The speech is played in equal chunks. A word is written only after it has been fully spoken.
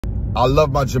I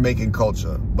love my Jamaican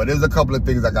culture, but there's a couple of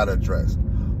things I gotta address.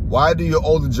 Why do your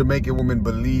older Jamaican women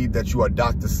believe that you are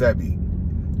Dr. Sebi?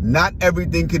 Not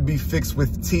everything can be fixed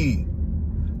with tea.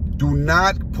 Do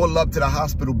not pull up to the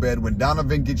hospital bed when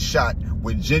Donovan gets shot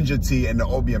with ginger tea and the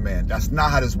obeah man. That's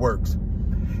not how this works.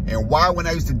 And why, when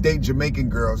I used to date Jamaican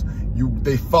girls,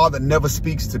 their father never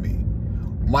speaks to me?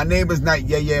 My name is not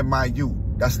Yeah My You.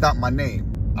 That's not my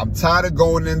name. I'm tired of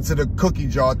going into the cookie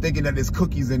jar thinking that there's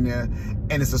cookies in there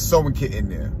and it's a sewing kit in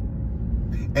there.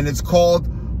 And it's called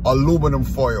aluminum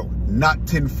foil, not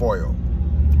tin foil.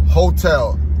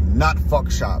 Hotel, not fuck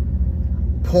shop.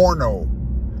 Porno,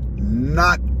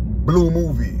 not blue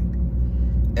movie.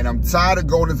 And I'm tired of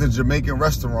going into a Jamaican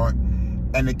restaurant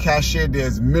and the cashier there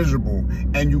is miserable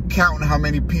and you counting how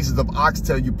many pieces of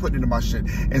oxtail you put into my shit.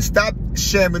 And stop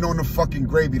shamming on the fucking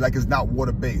gravy like it's not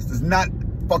water-based. It's not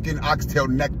fucking oxtail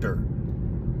nectar.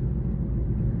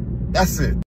 That's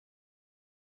it.